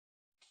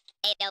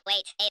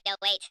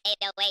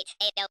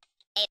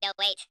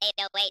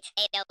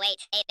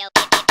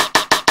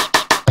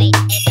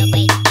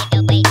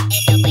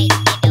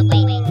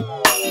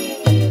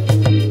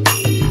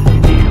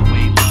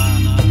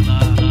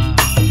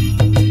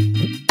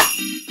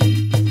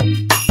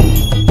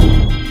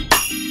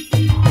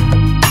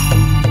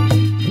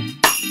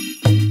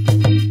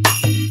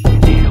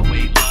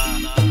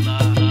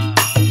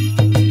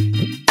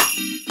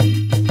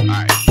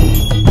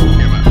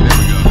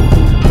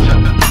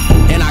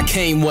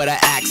With an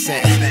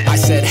accent, I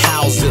said,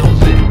 how's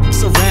it?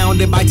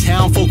 Surrounded by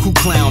town folk who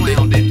clowned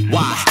it.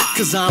 Why?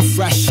 Cause I'm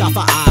fresh off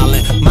an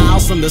island,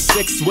 miles from the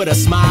six with a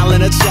smile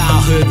and a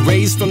childhood.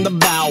 Raised from the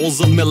bowels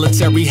of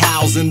military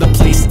housing, the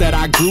place that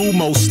I grew,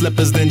 most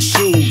slippers than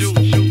shoes.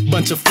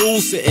 Bunch of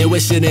fools sitting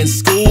wishing in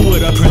school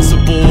with a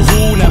principal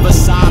who never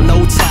saw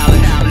no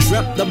talent.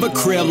 Dreamt of a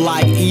crib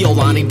like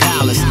Iolani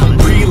Palace,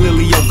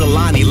 pre-Lily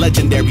Okalani,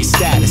 legendary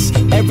status.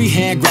 Every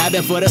hand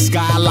grabbing for the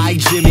sky like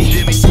Jimmy.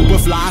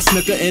 Superfly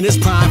snooker in his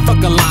prime,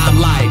 fuck a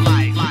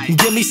limelight.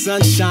 Give me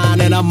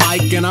sunshine and a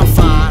mic and I'm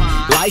fine.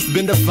 Life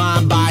been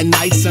defined by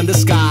nights under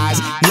skies.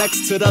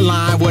 Next to the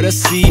line where the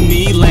see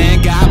me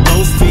land. Got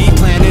both feet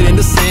planted in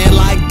the sand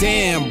like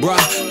damn,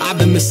 bruh, I've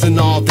been missing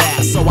all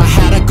that. So I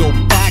had to go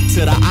back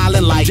to the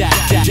island like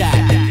Jack.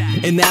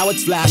 And now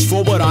it's flash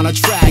forward on a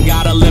track.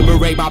 Gotta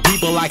liberate my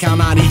people like how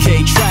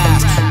 90K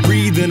trash.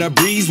 Breathe in a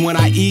breeze when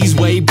I ease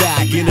way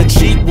back. In a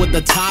Jeep with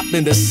the top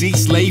and the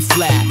seats lay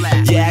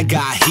flat. Yeah, I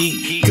got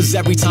heat, cause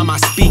every time I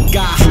speak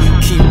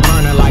I keep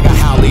burning like a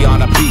Howley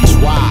on a beach.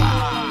 Why?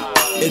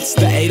 It's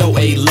the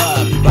 808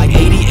 love, like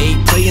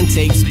 88 playing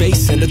tape,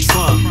 space in the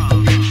trunk.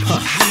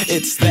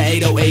 It's the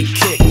 808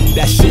 kick,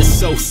 that shit's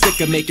so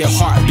sick it make your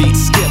heartbeat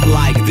skip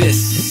like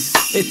this.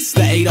 It's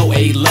the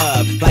 808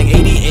 love, like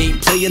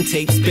 88 playing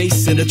tape,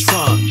 space in the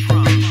trunk.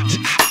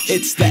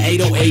 It's the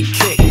 808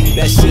 kick,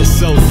 that shit's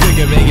so thick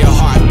it make your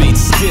heartbeat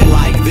skip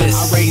like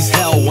this. I raise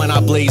hell when I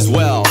blaze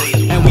well,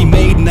 and we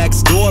made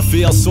next door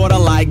feel sorta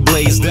like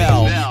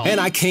Blaisdell. And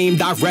I came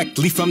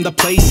directly from the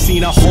place,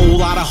 seen a whole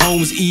lot of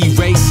homes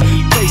erased.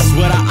 Faced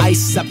with an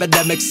ice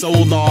epidemic so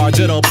large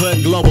it'll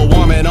put global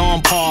warming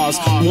on pause.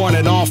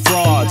 Warning all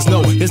frauds,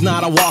 no, it's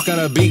not a walk on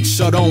a beach,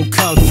 so don't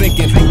come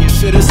thinking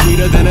shit is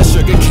sweeter than a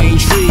sugar cane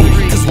tree.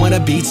 Cause when the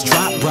beats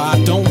drop,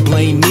 brah, don't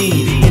blame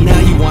me. And now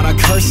you wanna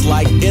curse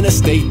like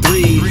Interstate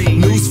 3.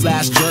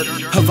 Newsflash jerk,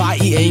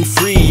 Hawaii ain't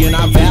free. And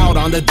I vowed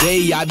on the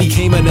day I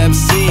became an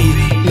MC,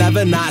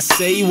 never not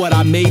say what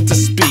I made to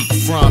speak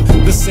from.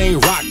 The same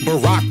rock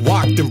Barack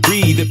walked and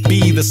breathed. It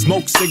be the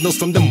smoke signals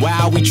from them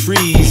wowie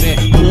trees.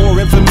 And more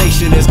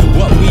information is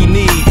what we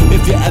need.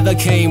 If you ever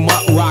came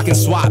up rockin'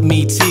 swap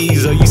me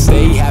tees, or you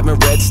stay having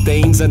red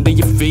stains under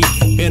your feet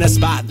in a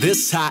spot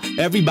this hot,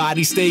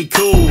 everybody stay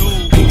cool.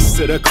 Peace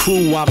to the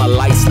crew, I'm a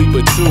light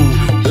sleeper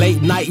too.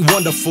 Late night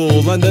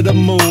wonderful under the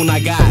moon. I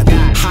got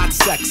hot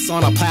sex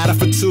on a platter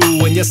for two.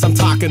 And yes, I'm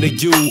talking to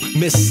you,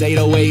 Miss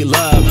 808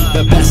 love,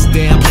 the best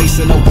damn place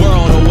in the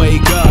world to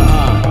wake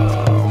up.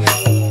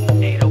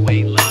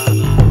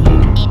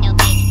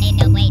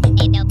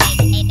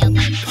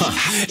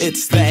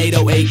 It's the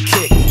 808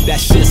 kick, that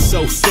shit's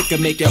so sick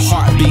it make your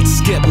heartbeat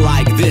skip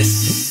like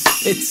this.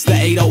 It's the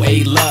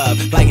 808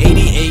 love, like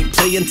 88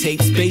 playing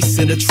tape, space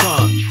in the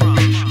trunk.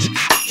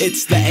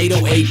 It's the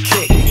 808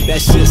 kick, that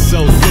shit's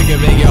so thick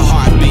it make your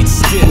heartbeat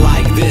skip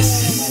like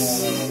this.